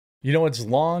You know, it's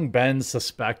long been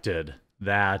suspected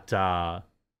that,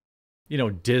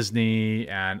 Disney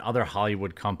and other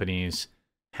Hollywood companies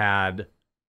had,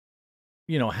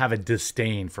 have a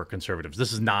disdain for conservatives.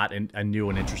 This is not a new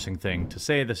and interesting thing to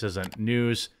say. This isn't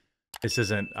news. This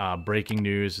isn't breaking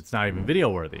news. It's not even video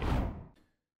worthy.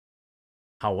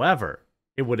 However,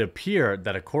 it would appear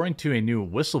that according to a new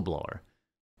whistleblower,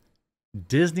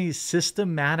 Disney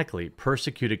systematically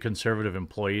persecuted conservative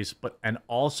employees, and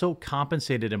also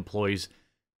compensated employees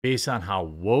based on how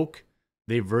woke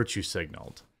they virtue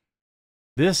signaled.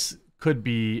 This could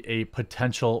be a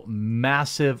potential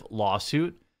massive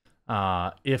lawsuit,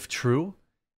 if true,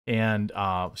 and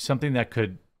something that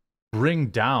could bring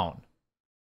down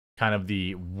kind of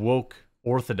the woke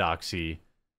orthodoxy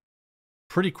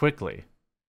pretty quickly.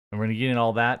 And we're going to get into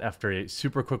all that after a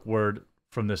super quick word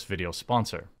from this video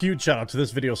sponsor. Huge shout out to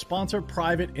this video sponsor,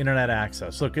 Private Internet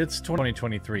Access. Look, it's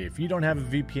 2023. If you don't have a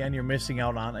VPN, you're missing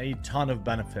out on a ton of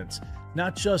benefits.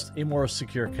 Not just a more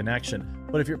secure connection,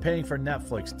 but if you're paying for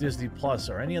Netflix, Disney Plus,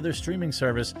 or any other streaming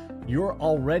service, you're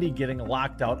already getting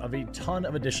locked out of a ton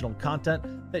of additional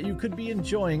content that you could be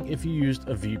enjoying if you used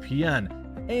a VPN.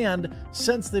 And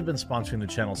since they've been sponsoring the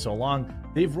channel so long,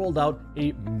 they've rolled out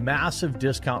a massive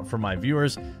discount for my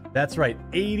viewers. That's right,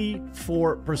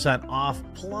 84% off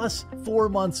plus 4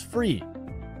 months free.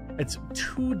 It's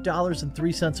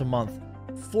 $2.03 a month,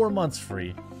 4 months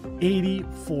free,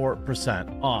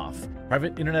 84% off.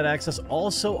 Private Internet Access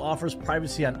also offers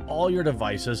privacy on all your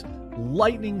devices,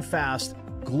 lightning fast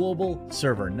global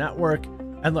server network.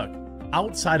 And look,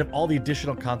 outside of all the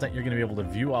additional content you're going to be able to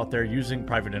view out there using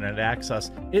Private Internet Access,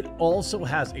 it also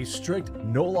has a strict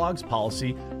no logs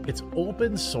policy. It's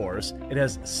open source. It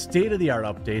has state-of-the-art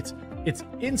updates. It's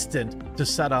instant to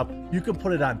set up. You can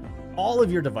put it on all of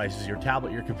your devices, your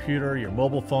tablet, your computer, your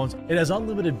mobile phones. It has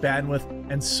unlimited bandwidth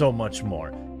and so much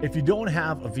more. If you don't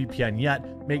have a VPN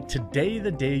yet, make today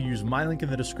the day. Use my link in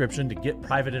the description to get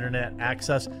Private Internet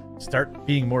Access, start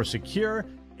being more secure,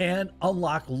 and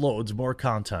unlock loads more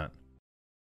content.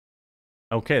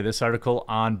 Okay, this article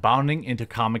on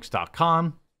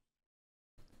boundingintocomics.com.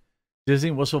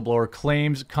 Disney whistleblower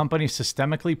claims company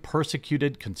systemically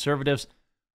persecuted conservatives,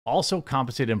 also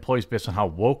compensated employees based on how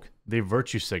woke they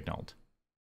virtue signaled.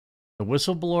 The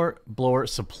whistleblower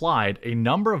supplied a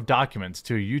number of documents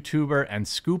to a YouTuber and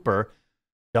scooper,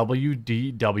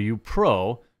 WDW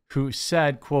Pro, who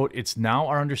said, quote, "It's now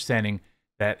our understanding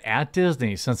that at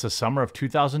Disney since the summer of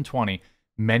 2020,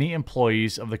 many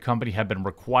employees of the company have been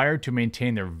required to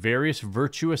maintain their various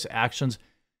virtuous actions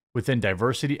within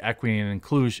diversity, equity,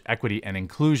 and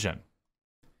inclusion.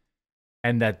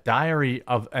 And that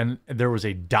there was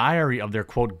a diary of their,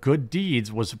 quote, good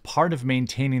deeds was part of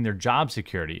maintaining their job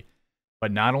security.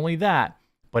 But not only that,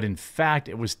 but in fact,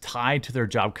 it was tied to their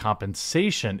job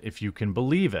compensation, if you can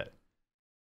believe it."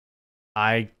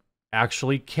 I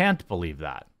actually can't believe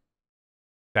that.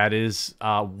 That is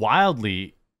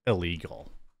wildly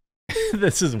illegal.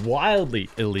 This is wildly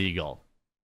illegal.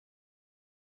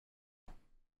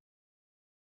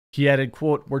 He added,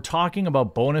 quote, "We're talking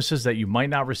about bonuses that you might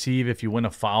not receive if you win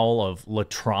a foul of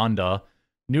LaTronda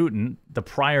Newton, the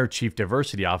prior chief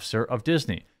diversity officer of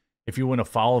Disney, if you win a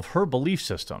foul of her belief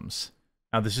systems."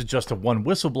 Now, this is just one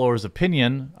whistleblower's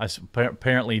opinion.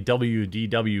 Apparently,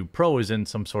 WDW Pro is in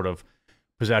some sort of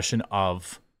possession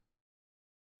of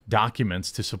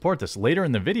documents to support this. Later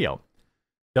in the video,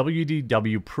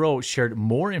 WDW Pro shared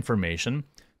more information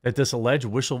that this alleged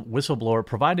whistleblower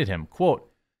provided him. Quote,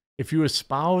 "If you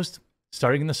espoused,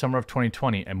 starting in the summer of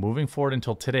 2020 and moving forward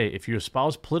until today, if you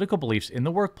espouse political beliefs in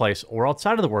the workplace or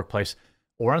outside of the workplace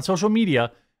or on social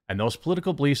media, and those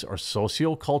political beliefs or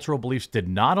socio-cultural beliefs did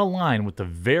not align with the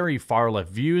very far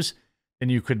left views, then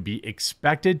you could be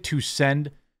expected to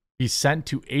be sent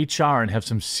to HR and have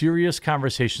some serious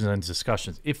conversations and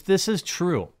discussions." If this is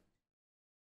true,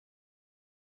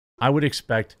 I would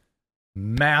expect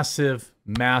massive,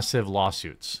 massive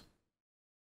lawsuits.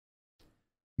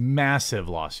 Massive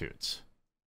lawsuits.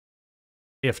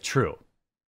 If true.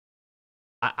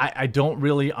 I don't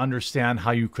really understand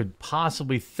how you could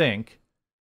possibly think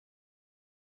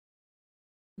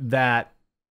that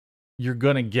you're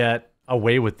going to get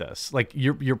away with this. Like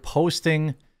you're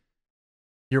policing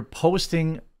your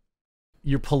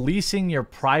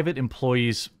private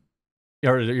employees,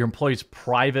 or your employees'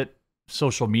 private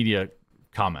social media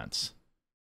comments.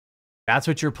 That's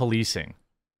what you're policing.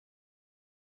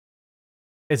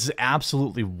 It's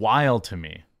absolutely wild to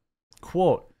me.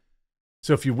 Quote,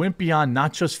 "So if you went beyond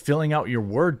not just filling out your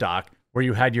Word doc where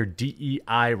you had your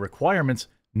DEI requirements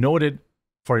noted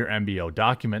for your MBO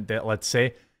document that, let's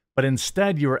say, but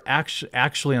instead you were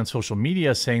actually on social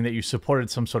media saying that you supported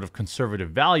some sort of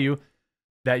conservative value,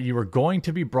 that you were going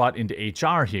to be brought into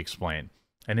HR, he explained.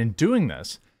 And in doing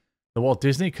this, the Walt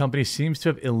Disney Company seems to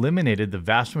have eliminated the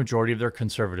vast majority of their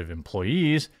conservative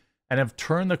employees and have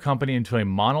turned the company into a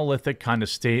monolithic kind of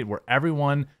state where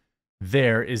everyone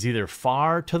there is either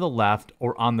far to the left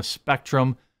or on the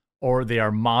spectrum, or they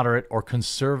are moderate or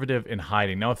conservative in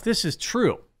hiding. Now, if this is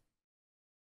true,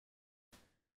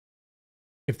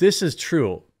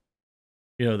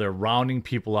 they're rounding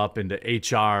people up into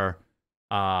HR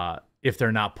if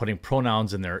they're not putting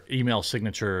pronouns in their email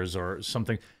signatures or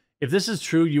something. If this is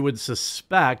true, you would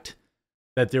suspect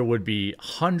that there would be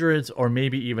hundreds or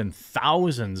maybe even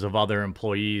thousands of other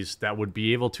employees that would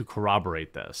be able to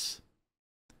corroborate this.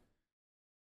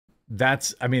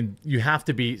 You have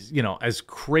to be, as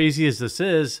crazy as this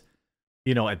is,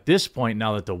 at this point,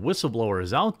 now that the whistleblower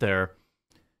is out there,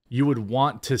 you would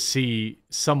want to see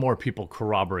some more people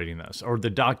corroborating this, or the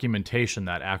documentation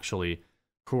that actually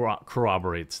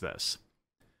corroborates this.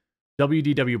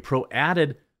 WDW Pro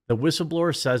added, the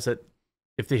whistleblower says that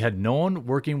if they had known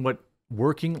working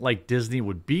like Disney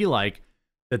would be like,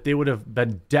 that they would have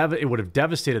been it would have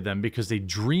devastated them, because they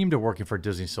dreamed of working for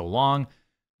Disney so long.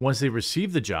 Once they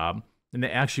received the job and they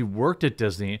actually worked at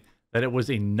Disney, that it was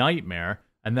a nightmare,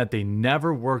 and that they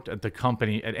never worked at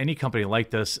any company like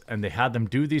this, and they had them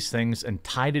do these things and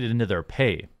tied it into their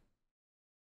pay.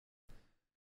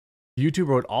 YouTube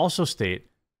would also state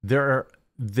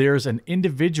there's an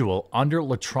individual under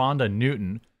LaTronda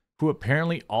Newton who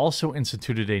apparently also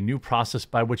instituted a new process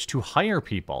by which to hire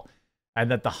people, and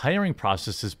that the hiring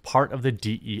process is part of the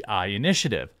DEI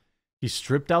initiative. He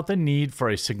stripped out the need for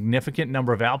a significant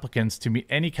number of applicants to meet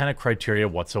any kind of criteria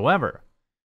whatsoever.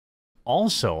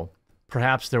 Also,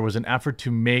 perhaps there was an effort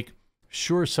to make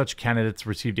sure such candidates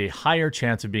received a higher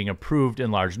chance of being approved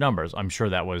in large numbers. I'm sure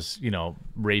that was,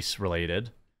 race related.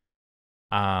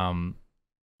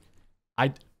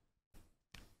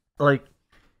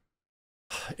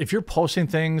 If you're posting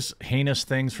things, heinous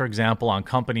things, for example, on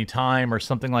company time or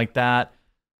something like that,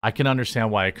 I can understand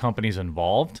why a company's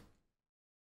involved,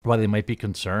 why they might be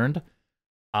concerned.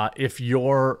 If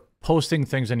you're posting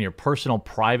things in your personal,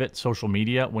 private social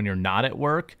media when you're not at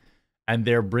work, and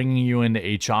they're bringing you into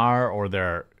HR, or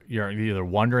you're either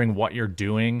wondering what you're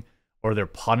doing, or they're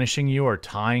punishing you, or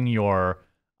tying your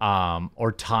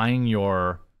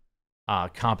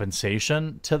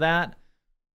compensation to that,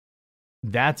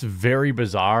 that's very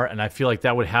bizarre, and I feel like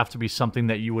that would have to be something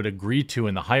that you would agree to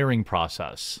in the hiring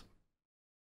process.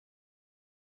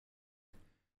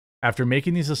 After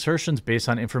making these assertions based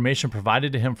on information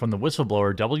provided to him from the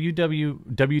whistleblower,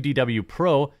 WDW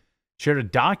Pro shared a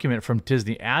document from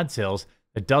Disney Ad Sales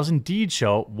that does indeed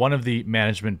show one of the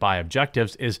management by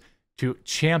objectives is to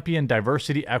champion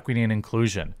diversity, equity, and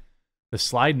inclusion. The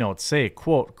slide notes say,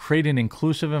 quote, create an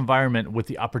inclusive environment with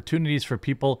the opportunities for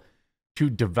people to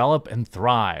develop and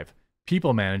thrive.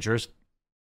 People managers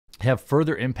have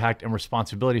further impact and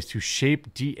responsibilities to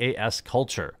shape DAS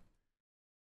culture.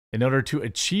 In order to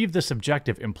achieve this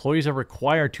objective, employees are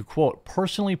required to, quote,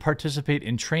 personally participate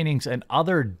in trainings and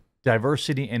other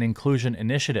diversity and inclusion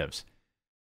initiatives,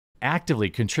 actively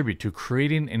contribute to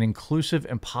creating an inclusive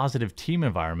and positive team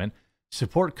environment,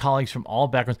 support colleagues from all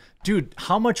backgrounds. Dude,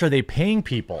 how much are they paying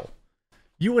people?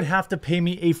 You would have to pay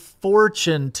me a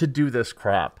fortune to do this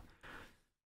crap.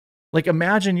 Like,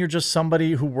 imagine you're just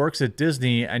somebody who works at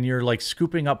Disney and you're like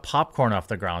scooping up popcorn off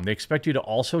the ground. They expect you to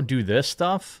also do this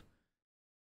stuff?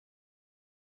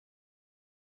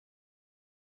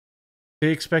 They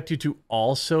expect you to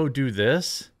also do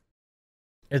this?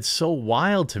 It's so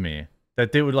wild to me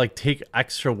that they would like take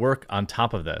extra work on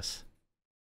top of this.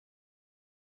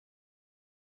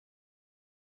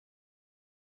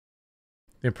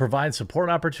 They provide support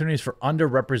opportunities for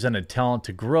underrepresented talent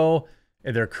to grow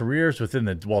in their careers within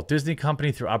the Walt Disney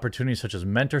Company through opportunities such as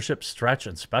mentorship, stretch,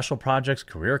 and special projects,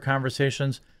 career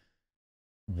conversations.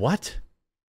 What?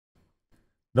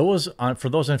 For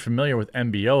those unfamiliar with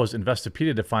MBOs,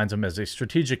 Investopedia defines them as a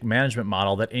strategic management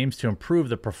model that aims to improve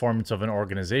the performance of an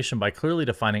organization by clearly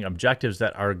defining objectives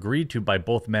that are agreed to by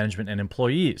both management and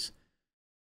employees.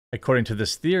 According to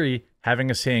this theory, having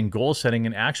a say in goal setting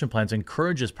and action plans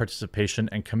encourages participation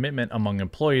and commitment among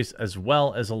employees, as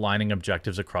well as aligning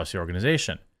objectives across the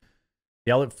organization.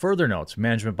 The outlet further notes,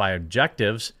 management by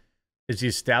objectives is the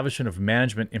establishment of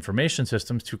management information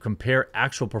systems to compare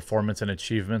actual performance and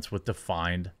achievements with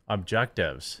defined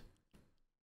objectives.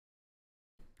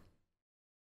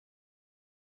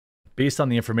 Based on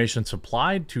the information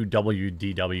supplied to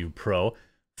WDW Pro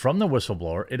from the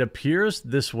whistleblower, it appears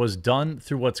this was done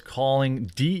through what's calling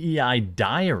DEI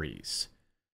diaries.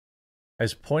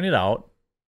 as pointed out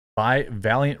by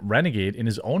Valiant Renegade in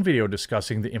his own video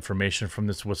discussing the information from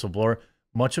this whistleblower,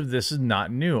 much of this is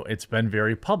not new. It's been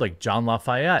very public. John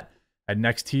Lafayette at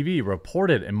Next TV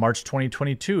reported in March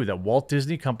 2022 that Walt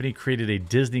Disney Company created a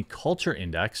Disney Culture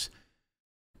Index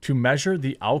to measure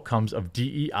the outcomes of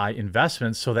DEI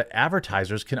investments so that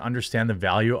advertisers can understand the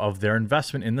value of their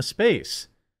investment in the space.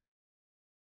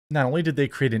 Not only did they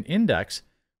create an index,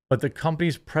 but the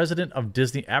company's president of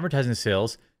Disney advertising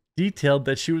sales detailed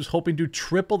that she was hoping to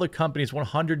triple the company's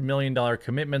 $100 million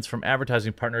commitments from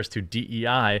advertising partners to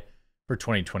DEI for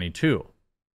 2022.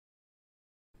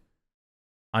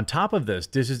 On top of this,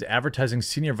 Disney's advertising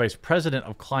senior vice president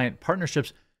of client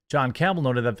partnerships, John Campbell,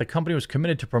 noted that the company was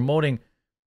committed to promoting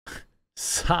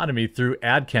sodomy through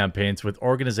ad campaigns with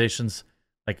organizations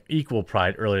like Equal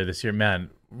Pride earlier this year. Man,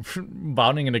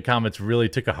 bounding into comments really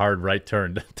took a hard right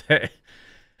turn, didn't they?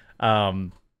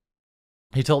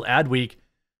 He told Adweek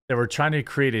they were trying to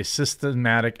create a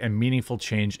systematic and meaningful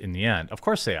change in the end. Of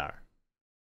course they are.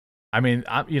 I mean,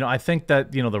 I think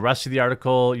that, the rest of the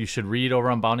article you should read over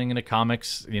on Bounding into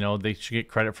Comics. They should get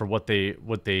credit for what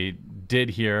they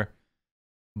did here.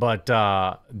 But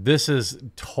this is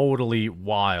totally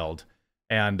wild,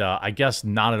 and I guess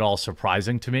not at all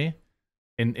surprising to me,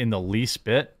 in the least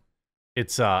bit.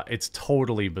 It's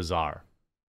totally bizarre,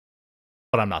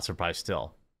 but I'm not surprised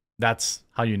still. That's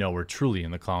how you know we're truly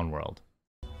in the clown world.